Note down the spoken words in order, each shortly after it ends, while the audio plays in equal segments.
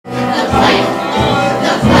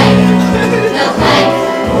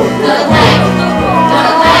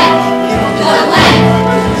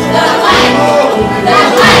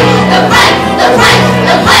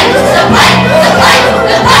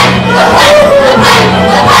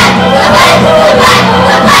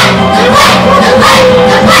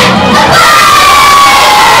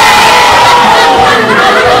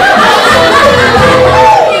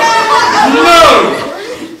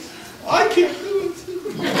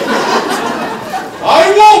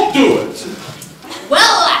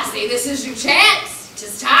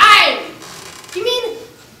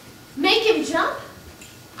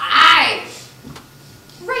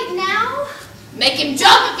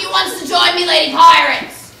any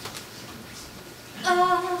pirates?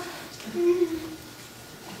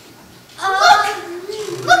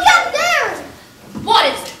 Look out there! What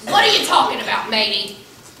is it? What are you talking about, matey?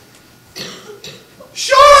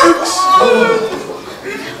 Sharks!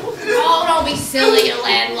 Oh, don't be silly, you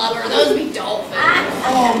landlubber. Those be dolphins.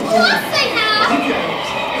 Yes, they have.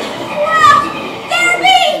 Well, there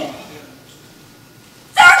be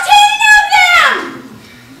 13 of them!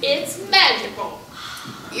 It's magical.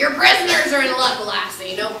 Your prisoners are in luck,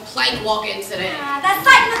 lassie. No plank walking today. That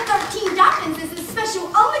sight of 13 dolphins is a special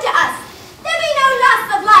omen to us. There be no loss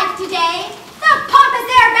of life today. They'll pump us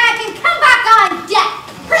air back and come back on deck.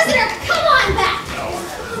 Prisoner, come on back.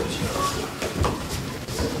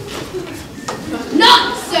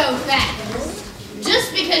 Not so fast.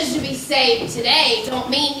 Just because you be saved today don't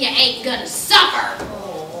mean you ain't gonna suffer.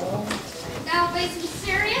 That'll be some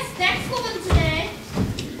serious deck swimming today.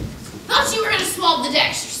 Thought you were gonna swab the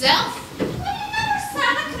decks yourself. What do you know,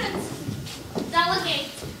 son? I couldn't delegate.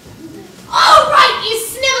 All right, you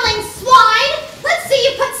sniveling swine. Let's see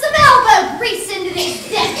you put some elbow grease into these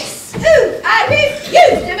decks. Ooh, I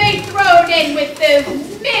refuse to be thrown in with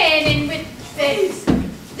those men and with those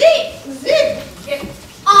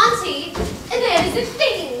Auntie, those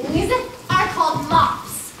things are called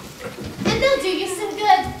mops. And they'll do you some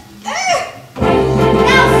good.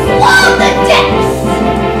 Now swab the decks!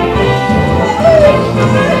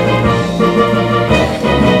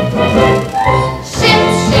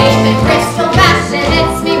 Ship-shape and crystal fashion,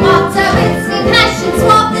 it's me motto, it's me passion.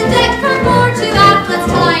 Swab the deck for more to that, let's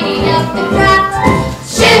tidy up the craft.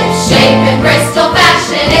 Ship-shape and crystal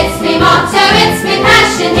fashion, it's me motto, it's me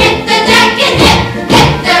passion. Hit the deck and hit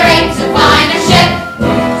the rain to find a ship.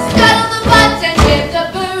 Scuttle the butts and give the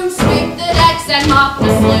boom, sweep the decks and mop the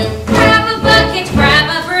sloop. Grab a bucket, grab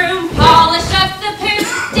a broom, polish up the poop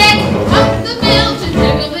deck. Up the bilge and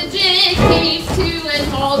jiggle the jig, heave to and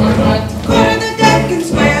hold the front. Clear the deck and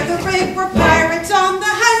square the rig, we're pirates on the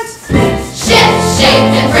hunt. Ship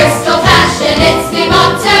shape and crystal fashion, it's me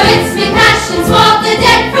motto, it's me passion. Swab the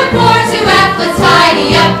deck from floor to aft, let's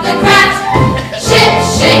tidy up the craft. Ship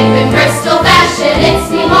shape and crystal fashion,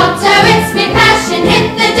 it's me motto, it's me passion.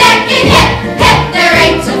 Hit the deck and hit, there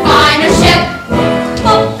ain't a finer ship.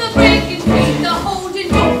 Pump the brig and clean the hold and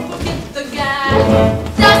don't forget the guide.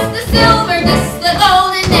 Dust the silver, dust the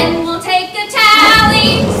gold, and then we'll take a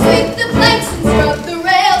tally. Sweep the planks and scrub the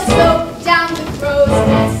rails, soak down the crow's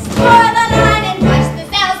nest. Pour the line and watch the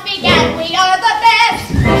sails begin, we are the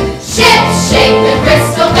best. Ship shape and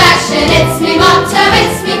crystal fashion, it's me motto,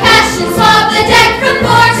 it's me passion. Swab the deck from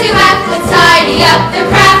floor to aft, let's tidy up the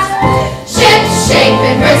craft. Ship shape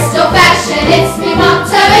and crystal fashion, it's me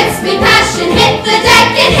motto, it's me passion. Hit the deck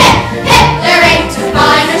and hit, there ain't a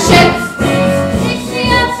finer ship. Pick me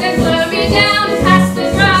up and slow me down, pass the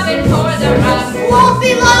grub and pour the rum. Won't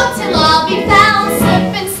be long till I'll be found,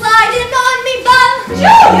 slip and sliding on me bum.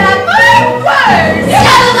 Julia, my word!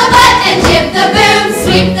 Scuttle the butt and jib the boom,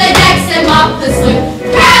 sweep the decks and mop the sloop.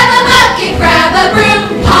 Grab a bucket, grab a broom,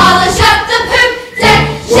 polish up the poop deck.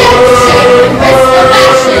 Ship shape and crystal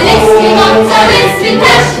fashion, it's me motto, it's me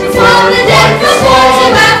passion. Swab the deck from floor to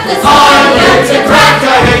aft, let's tidy up the craft.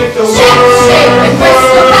 Ship shape and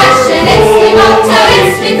crystal fashion, it's me motto,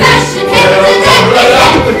 it's me passion. Hit the deck and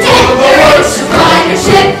hit, there ain't a finer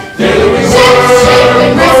ship. Ship shape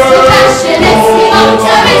and crystal fashion, it's me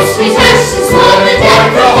motto, it's me passion. Swab the deck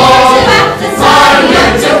from floor to aft, let's tidy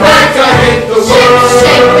up the craft. Ship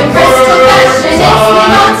shape and crystal fashion, it's me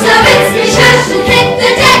motto, it's me passion. Hit the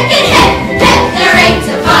deck and hit, there ain't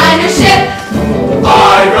a finer ship.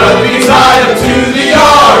 I'd rather be tied up to the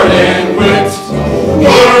yard and whipped.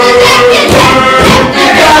 Hit the deck and hit,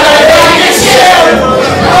 there ain't a finer ship.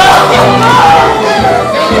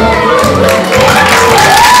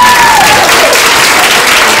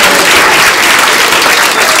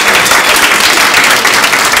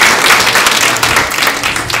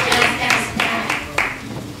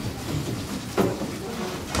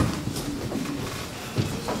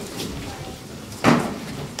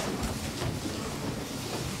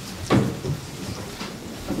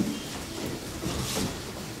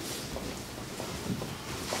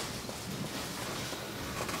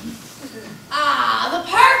 The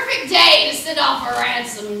perfect day to send off a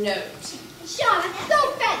ransom note. Sean,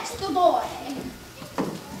 go fetch the boy.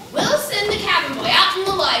 We'll send the cabin boy out in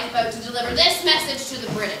the lifeboat to deliver this message to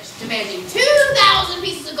the British, demanding 2,000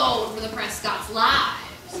 pieces of gold for the Prescott's lives.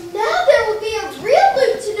 Now there will be a real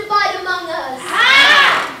loot to divide among us.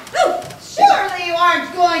 Surely you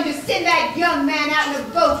aren't going to send that young man out in a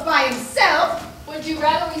boat by himself. Would you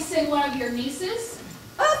rather we send one of your nieces?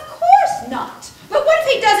 Of course not. But what if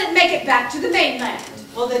he doesn't make it back to the mainland?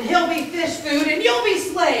 Well, then he'll be fish food and you'll be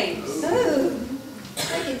slaves. Oh,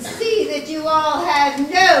 I can see that you all have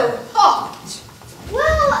no heart.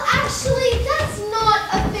 Well, actually, that's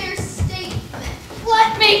not a fair statement.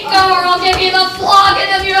 Let me go or I'll give you the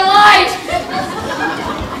flogging of your life.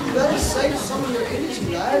 You better save some of your energy,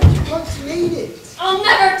 lad. Your bucks need it. I'll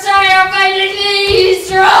never tire of bending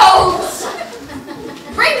these ropes.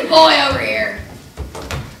 Bring the boy over here.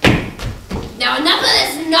 Now enough of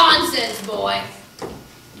this nonsense, boy.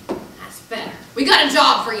 That's better. We got a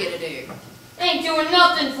job for you to do. Ain't doing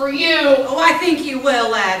nothing for you. Oh, I think you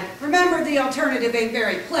will, lad. Remember, the alternative ain't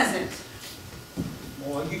very pleasant.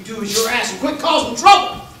 All you do is your ass and quit causing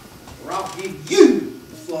trouble, or I'll give you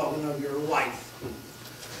the flogging of your life.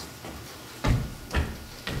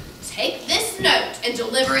 Take this note and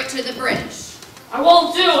deliver it to the British. I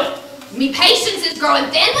won't do it. Me patience is growing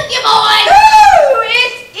thin with you, boy. Oh,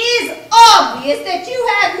 it is obvious that you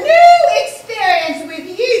have no experience with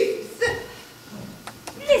youth.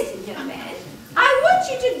 Listen, young man, I want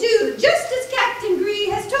you to do just as Captain Bree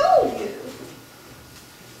has told you.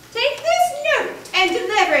 Take this note and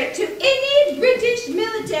deliver it to any British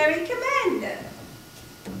military commander.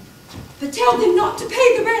 But tell them not to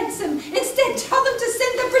pay the ransom. Instead, tell them to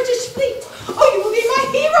send the British fleet. Oh, you will be my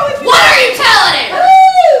hero if you... What are you telling him?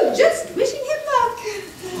 Oh, just wishing him luck.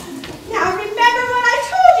 Now remember what I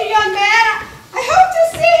told you, young man. I hope to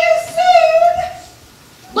see you soon.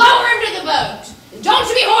 Lower him to the boat. And don't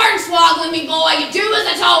you be hornswoggling me, boy. You do as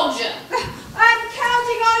I told you. I'm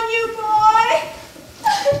counting on you, boy.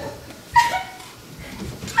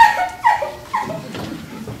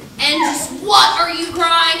 And just what are you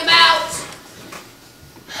crying about?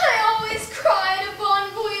 I always cry at a bon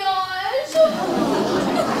voyage.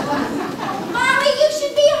 Mommy, you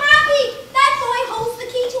should be happy. That boy holds the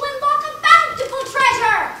key to unlock a bountiful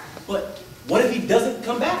treasure. But what if he doesn't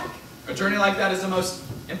come back? A journey like that is almost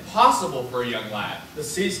impossible for a young lad. The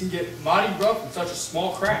seas can get mighty rough in such a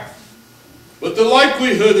small craft. But the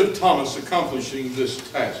likelihood of Thomas accomplishing this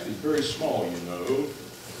task is very small, you know.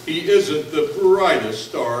 He isn't the brightest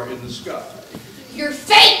star in the sky. Your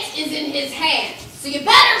fate is in his hands, so you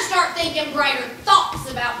better start thinking brighter thoughts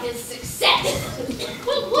about his success.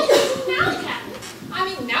 Well, what do we do now, Captain? I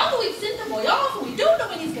mean, now that we've sent the boy off and we don't know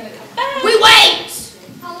when he's going to come back. We wait!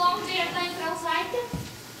 How long do you think outside?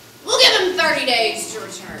 We'll give him 30 days to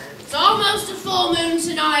return. It's almost a full moon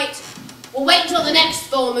tonight. We'll wait until the next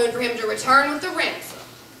full moon for him to return with the ransom.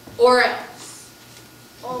 Or else.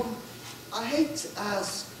 I hate to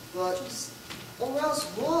ask, but or else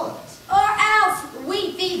what? Or else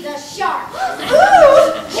we feed the shark.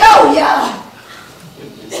 Ooh, show ya!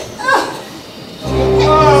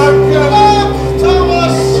 Come on,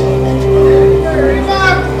 Thomas! Hurry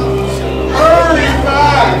back! Hurry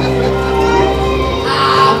back!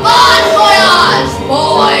 Bon voyage,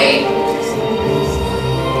 boy!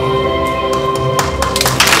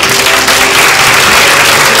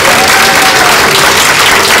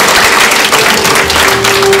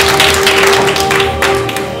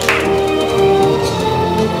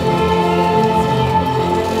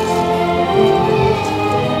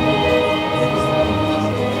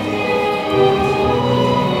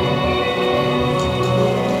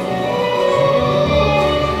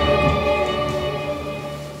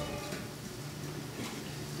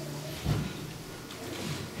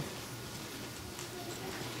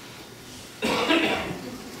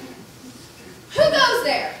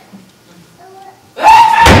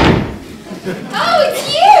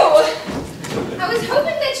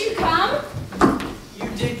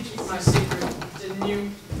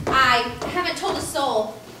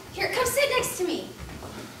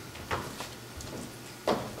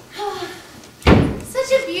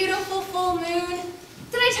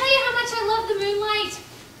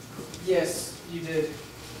 Yes, you did.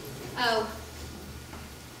 Oh.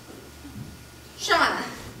 Shauna.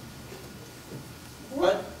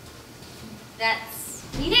 What? That's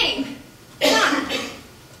me name. Shauna.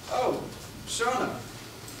 Oh, Shauna.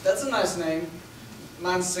 That's a nice name.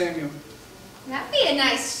 Mine's Samuel. That'd be a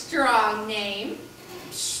nice, strong name.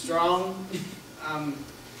 Strong? I'm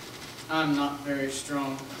not very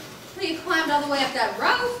strong. Well, you climbed all the way up that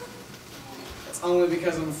rope. It's only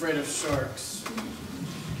because I'm afraid of sharks.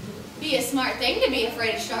 Be a smart thing to be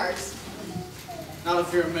afraid of sharks. Not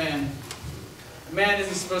if you're a man. A man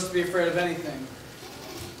isn't supposed to be afraid of anything.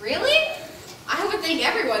 Really? I would think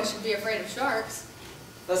everyone should be afraid of sharks.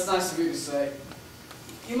 That's nice of you to say.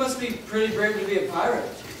 You must be pretty brave to be a pirate.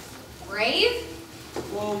 Brave?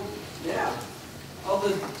 Well, yeah. All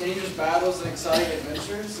the dangerous battles and exciting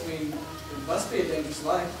adventures. I mean, it must be a dangerous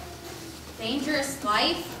life. Dangerous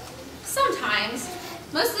life? Sometimes.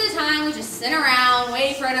 Most of the time, we just sit around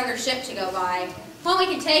waiting for another ship to go by. When we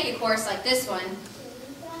can take a course like this one,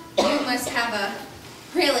 you must have a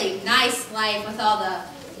really nice life with all the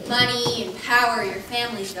money and power your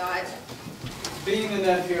family's got. Being the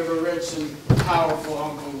nephew of a rich and powerful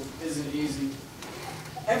uncle isn't easy.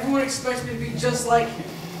 Everyone expects me to be just like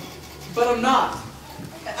him, but I'm not.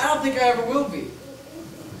 I don't think I ever will be.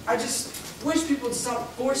 I just wish people would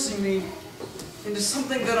stop forcing me into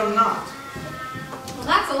something that I'm not. Well,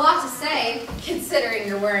 that's a lot to say, considering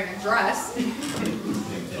you're wearing a dress.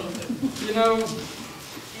 You know,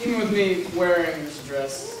 even with me wearing this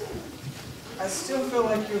dress, I still feel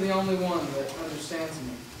like you're the only one that understands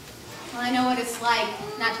me. Well, I know what it's like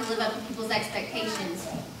not to live up to people's expectations.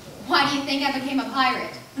 Why do you think I became a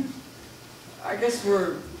pirate? I guess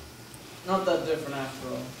we're not that different after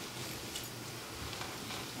all.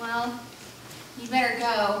 Well, you better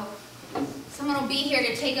go. Someone will be here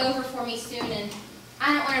to take over for me soon, and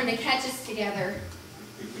I don't want him to catch us together.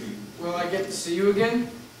 Will I get to see you again?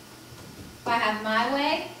 If I have my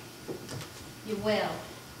way, you will.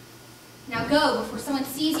 Now go before someone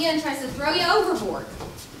sees you and tries to throw you overboard.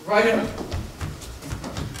 Right up.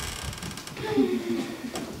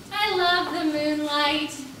 I love the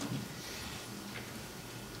moonlight.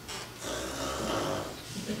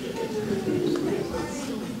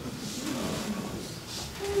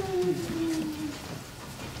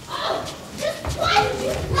 Oh, just why did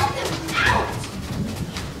you let them out?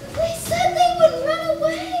 They said they would run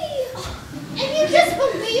away. And you just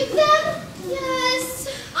believed them? Yes.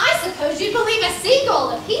 I suppose you'd believe a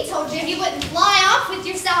seagull if he told you he wouldn't fly off with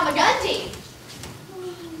your salmagundi.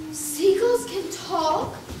 Seagulls can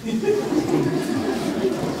talk?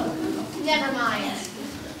 Never mind.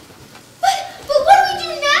 But what do we do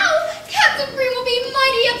now? Captain Bree will be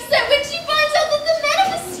mighty upset when she finds out that the men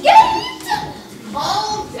have escaped.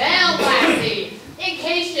 Calm down, lassie. In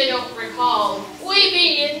case you don't recall, we be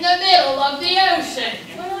in the middle of the ocean.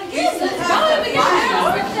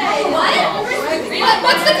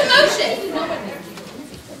 What's the commotion?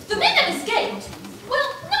 The men have escaped. Well,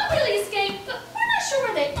 not really escaped, but we're not sure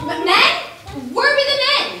where they... Men? Where be the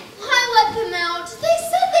men? I let them out. They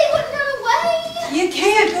said they wouldn't run away. You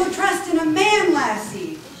can't go trust in a man,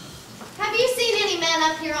 lassie. Have you seen any men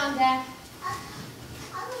up here on deck?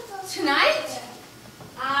 Tonight?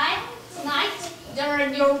 Aye, tonight,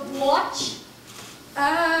 during your watch.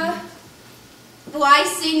 Well, I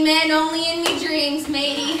seen men only in me dreams,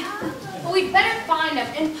 matey. Well, we'd better find them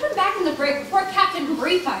and put them back in the brig before Captain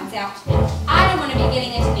Bree finds out. I don't want to be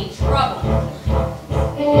getting into any trouble.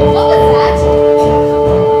 What was that?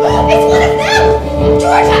 It's one of them!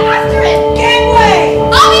 Georgia, after it! Gangway!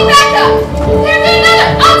 I'll be back up! There'll be another!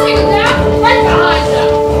 I'll take them down! Right behind them!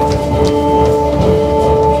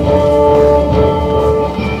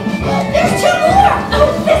 There's two more! Oh,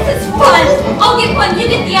 this is fun! I'll get one, you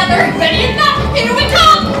get the other. Ready and not, here we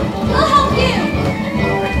come! I'll help you!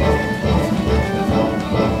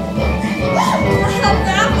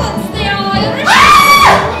 That one's the Irish!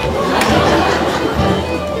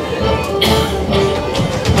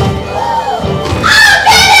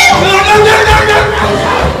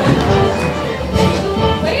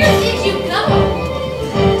 Where did you go?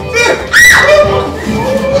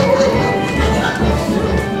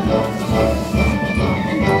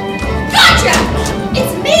 Gotcha!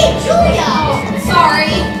 It's me, Julia! Sorry.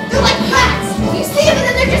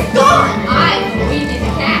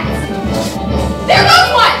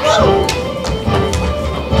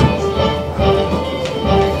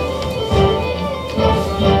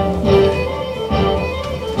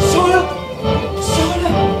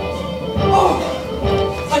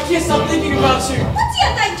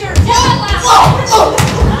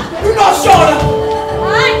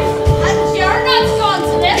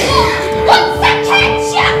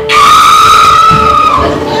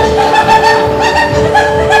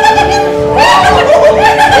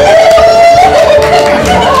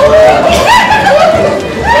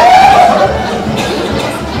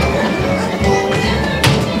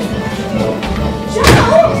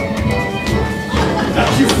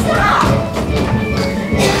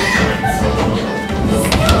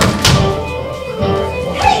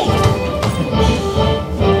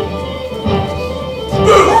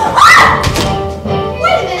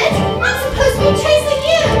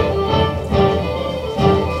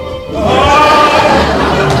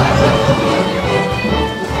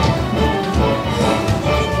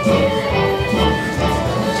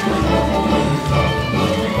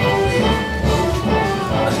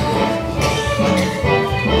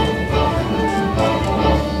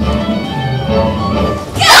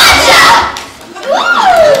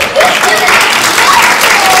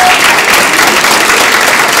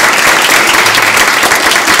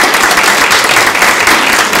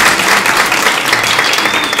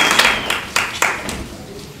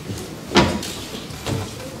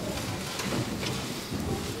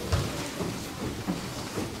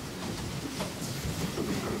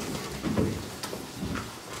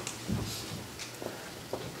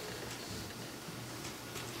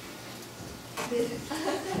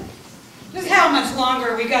 Just how much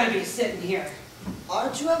longer are we gonna be sitting here?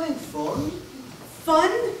 Aren't you having fun? Fun?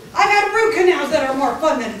 I've had root canals that are more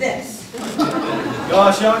fun than this.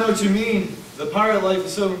 Gosh, I know what you mean. The pirate life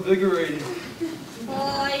is so invigorating.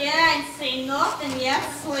 Oh, yeah, and say nothing yet,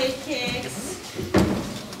 sweet kicks.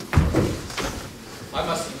 I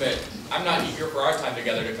must admit, I'm not eager for our time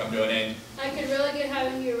together to come to an end. I could really get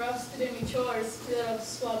having you roasted in me chores, you little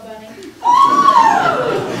swab bunny.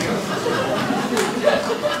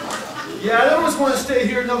 Yeah, I'd almost want to stay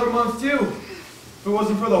here another month too, if it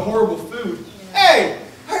wasn't for the horrible food. Hey,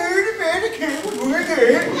 heard about a camel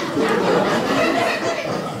burger?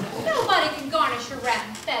 Nobody can garnish a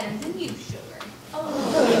rat better than you, sugar.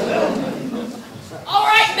 All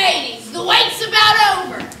right, mateys, the wait's about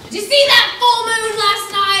over. Did you see that full moon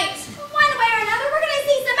last night? One way or another, we're gonna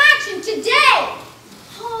see some action today.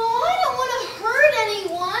 Oh, I don't want to hurt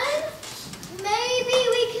anyone. Maybe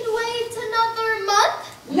we could wait another month?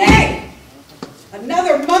 Nay!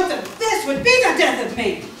 Another month of this would be the death of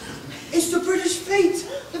me. It's the British fleet.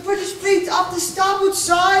 The British fleet off the starboard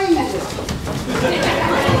side.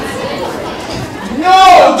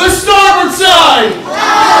 No, the starboard side!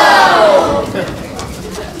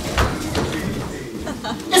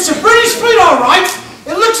 It's a British fleet, all right.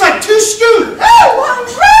 It looks like two schooners. Oh,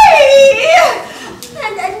 hooray!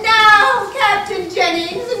 And now, Captain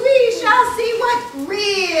Jennings, we shall see what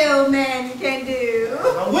real men can do.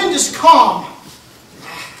 The wind is calm.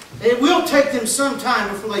 It will take them some time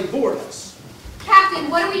before they board us. Captain,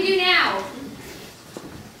 what do we do now?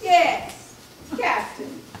 Yes,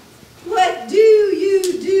 Captain. What do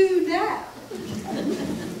you do now?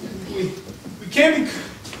 We can't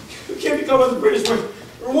become other British.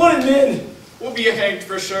 We're wanted men. We'll be hanged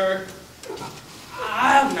for sure.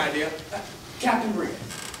 I have an idea. Captain Bree,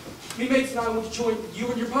 me mates and I want to join you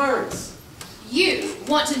and your pirates. You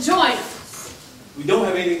want to join us? We don't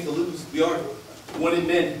have anything to lose. We are wanted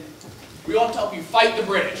men. We want to help you fight the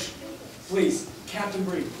British. Please, Captain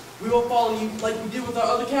Bree, we will follow you like we did with our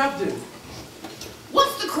other captain.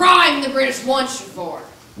 What's the crime the British want you for?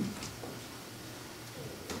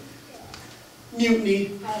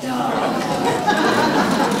 Mutiny.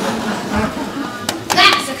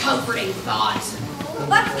 That's a comforting thought.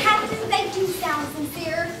 But, Captain, they do sound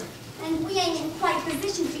sincere. And we ain't in quite a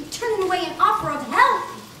position to be turning away an offer of help.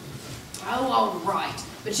 Oh, all right.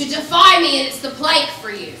 But you defy me and it's the plague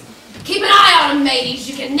for you. Keep an eye on him, mateys.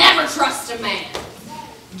 You can never trust a man.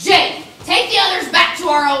 Jake, take the others back to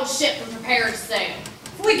our old ship and prepare to sail.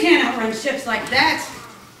 We can't outrun ships like that.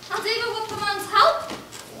 And even with the man's help,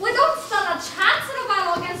 we don't stand a chance in a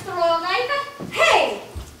battle against the Royal Navy. Hey,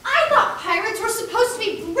 I thought pirates were supposed to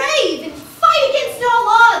be brave and fight against all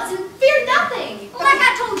odds and fear nothing. Like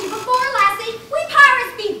I told you before, lassie, we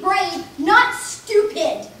pirates be brave, not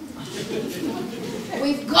stupid.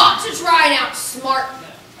 We've got to try and outsmart them.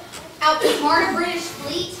 Outsmart a British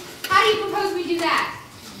fleet? How do you propose we do that?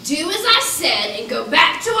 Do as I said and go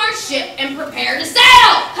back to our ship and prepare to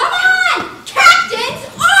sail! Come on! Captain's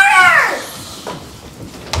orders!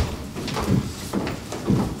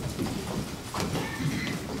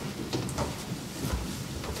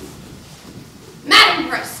 Madam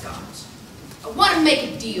Prescott, I want to make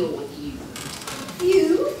a deal with you.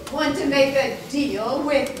 You want to make a deal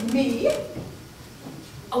with me?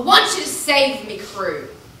 I want you to save me crew.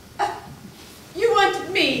 You want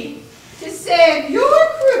me to save your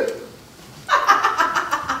crew?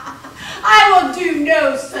 I will do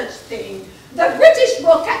no such thing. The British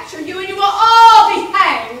will capture you and you will all be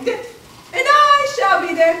hanged. And I shall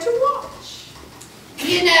be there to watch.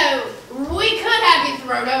 You know, we could have you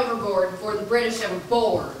thrown overboard before the British ever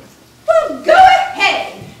board. Well, go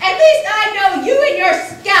ahead. At least I know you and your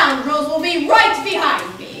scoundrels will be right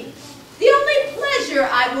behind me. The only pleasure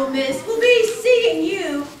I will miss will be seeing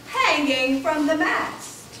you hanging from the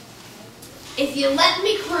mast. If you let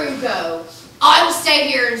me crew go, I will stay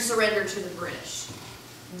here and surrender to the British.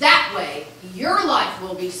 That way, your life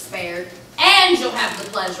will be spared, and you'll have the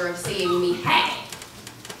pleasure of seeing me hang.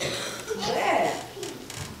 Well,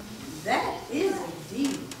 that is a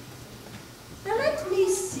deal. Now let me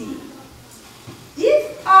see.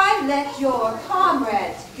 If I let your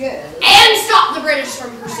comrades go... And stop the British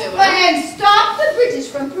from pursuing them. And stop the British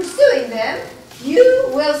from pursuing them, you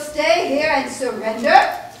will stay here and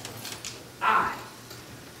surrender? Aye.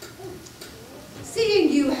 Seeing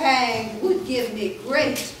you hang would give me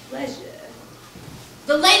great pleasure.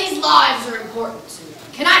 The ladies' lives are important to me.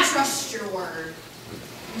 Can I trust your word?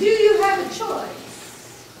 Do you have a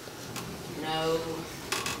choice? No.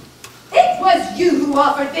 It was you who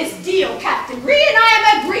offered this deal, Captain Bree, and I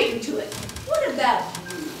am agreeing to it. What about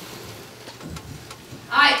you?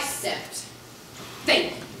 I accept.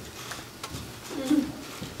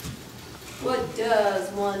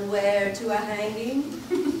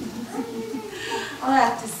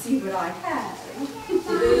 believe what I have.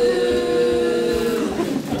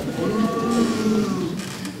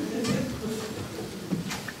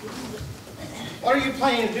 What are you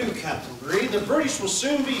planning to do, Captain Bree? The British will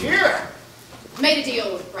soon be here. Made a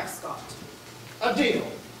deal with Prescott. A deal?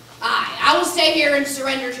 Aye, I will stay here and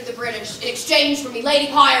surrender to the British in exchange for me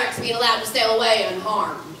lady pirates being allowed to sail away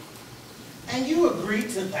unharmed. And you agreed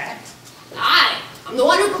to that? Aye, I'm the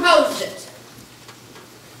one who proposed it.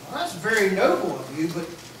 Well, that's very noble of you, but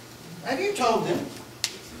have you told them?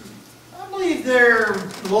 I believe their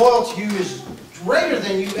loyalty to you is greater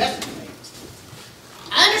than you estimate.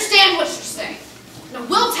 I understand what you're saying. And I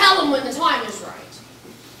will tell them when the time is right.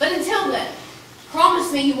 But until then,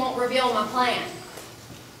 promise me you won't reveal my plan.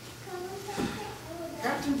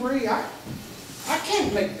 Captain Bree, I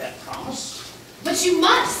can't make that promise. But you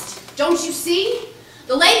must, don't you see?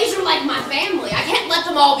 The ladies are like my family. I can't let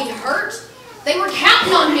them all be hurt. They were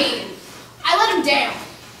counting on me. I let them down.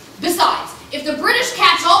 Besides, if the British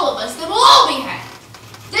catch all of us, then we'll all be happy.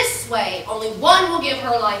 This way, only one will give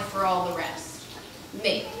her life for all the rest.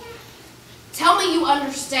 Me. Tell me you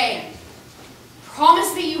understand.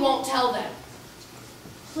 Promise me you won't tell them.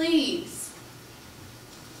 Please.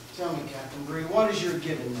 Tell me, Captain Bree, what is your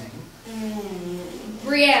given name?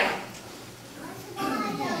 Brianna.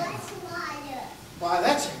 Why,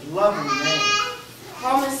 that's a lovely name.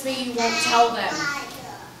 Promise me you won't tell them.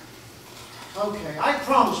 Okay, I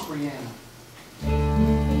promise, Brianna.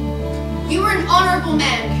 You were an honorable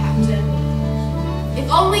man, Captain.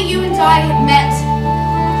 If only you and I had met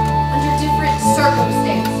under different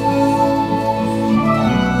circumstances.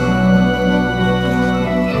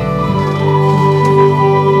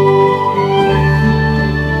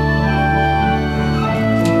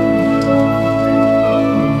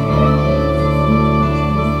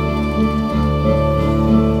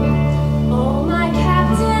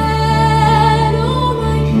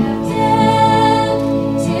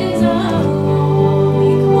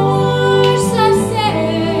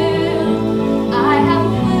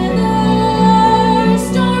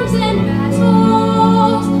 Storm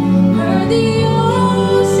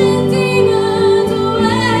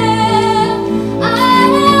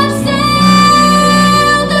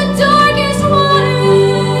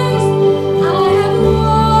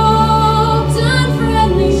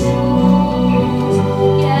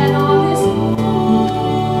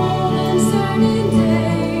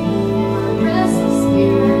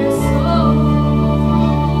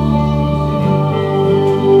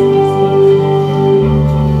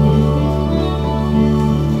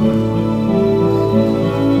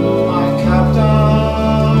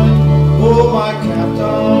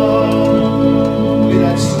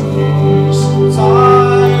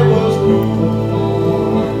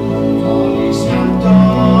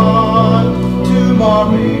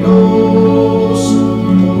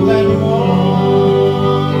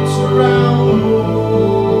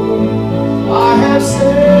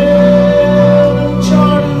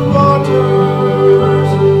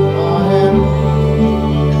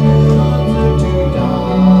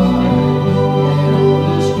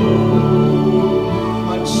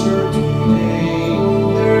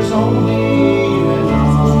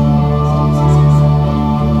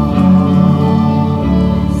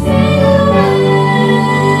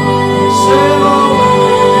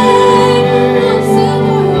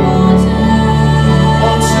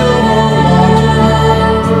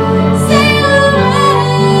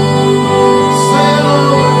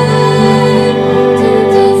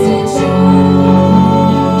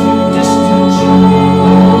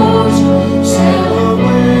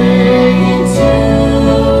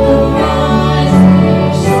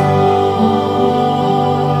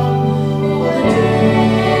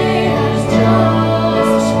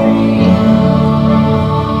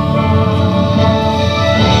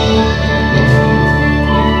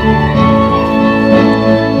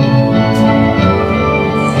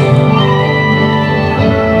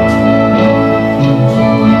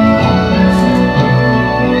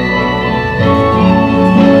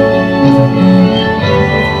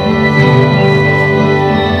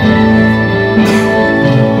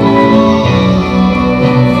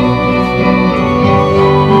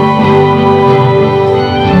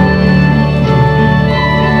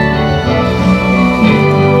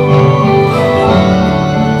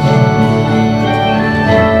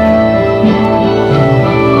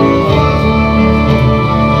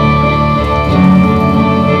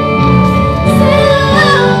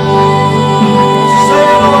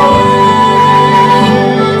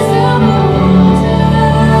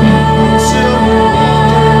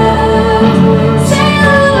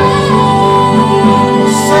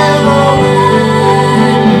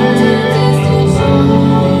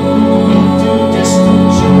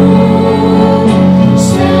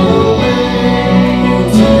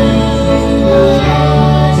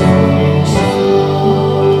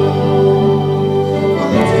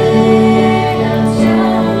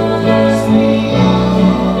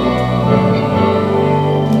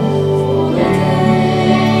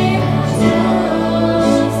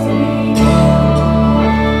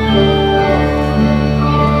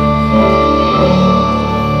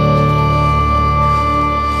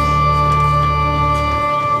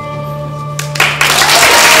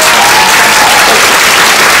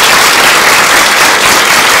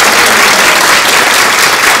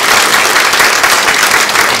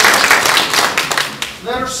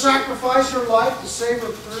save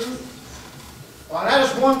her crew? Well, that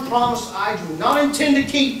is one promise I do not intend to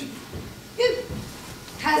keep.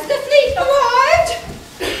 Has the fleet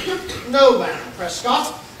arrived? No, Madam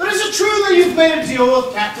Prescott. But is it true that you've made a deal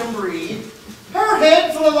with Captain Bree? Her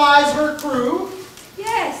head for the lives of her crew?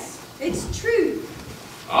 Yes, it's true.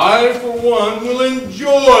 I, for one, will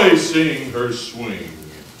enjoy seeing her swing.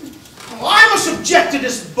 Well, I must object to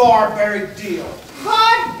this barbaric deal.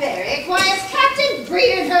 Barbaric? Why, it's Captain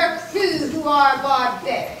Bree and her crew who are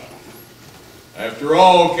barbaric. After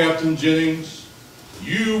all, Captain Jennings,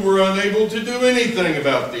 you were unable to do anything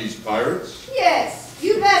about these pirates. Yes,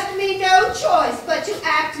 you left me no choice but to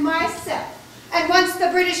act myself. And once the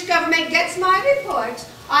British government gets my report,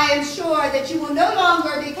 I am sure that you will no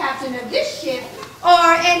longer be captain of this ship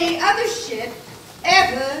or any other ship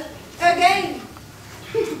ever again.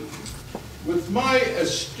 With my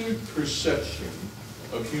astute perception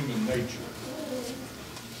of human nature,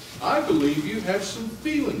 I believe you have some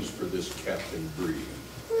feelings for this Captain Bree.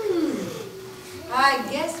 I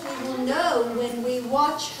guess we will know when we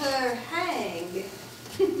watch her hang.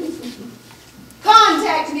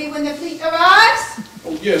 Contact me when the fleet arrives.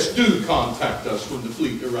 Oh, yes, do contact us when the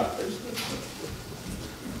fleet arrives.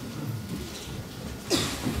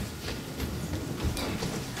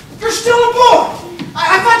 You're still aboard!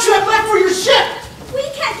 I thought you had left for your ship! We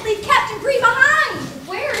can't leave Captain Bree behind.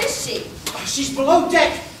 Where is she? She's below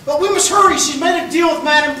deck, but we must hurry. She's made a deal with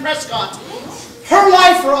Madam Prescott. Her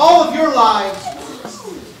life for all of your lives.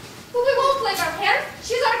 But we won't blame our parents.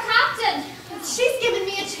 She's our captain. She's given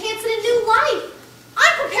me a chance at a new life.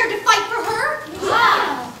 I'm prepared to fight for her.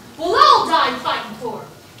 Ah, we'll all die fighting for her.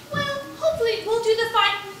 Well, hopefully we'll do the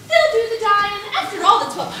fighting. They'll do the dying. After all,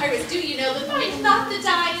 that's what pirates do, you know. The fighting, not the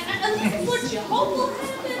dying. And this is what you hope will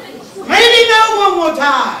happen. Maybe no one will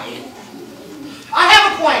die. I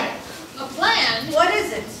have a plan. A plan? What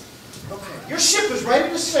is it? Okay, your ship is ready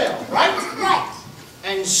to sail, right? Right.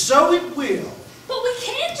 And so it will. But we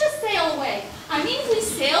can't just sail away. I mean, if we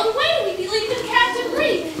sailed away, we'd be leaving Captain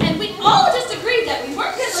Bree. And we all just agreed that we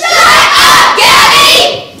weren't going to... Shut up,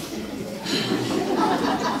 Gabby!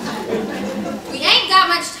 We ain't got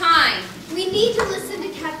much time. We need to listen to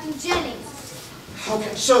Captain Jennings.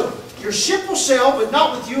 Okay, so your ship will sail, but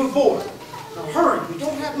not with you aboard. Now hurry, we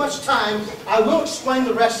don't have much time. I will explain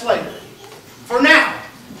the rest later. For now,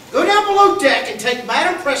 go down below deck and take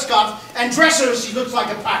Madam Prescott and dress her as she looks like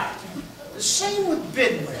a pirate. The same with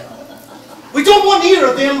Bidwell. We don't want either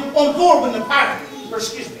of them on board when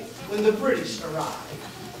when the British arrive.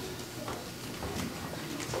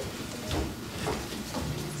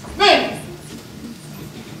 Men!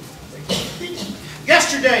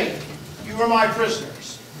 Yesterday, you were my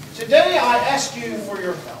prisoners. Today, I ask you for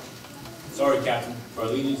your help. Sorry, Captain. Our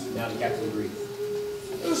allegiance is now to Captain Bree.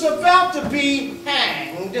 Who's about to be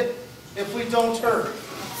hanged if we don't hurry.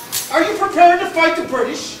 Are you prepared to fight the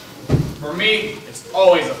British? For me, it's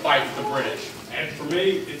always a fight with the British. And for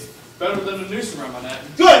me, it's better than a noose around my neck.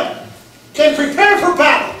 Good! Then prepare for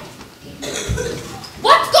battle!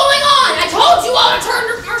 What's going on? I told you all to turn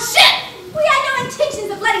our ship! We had no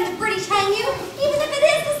intentions of letting the British hang you, even if it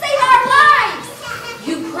is to save our lives.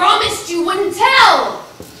 You promised you wouldn't tell!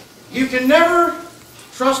 You can never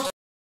trust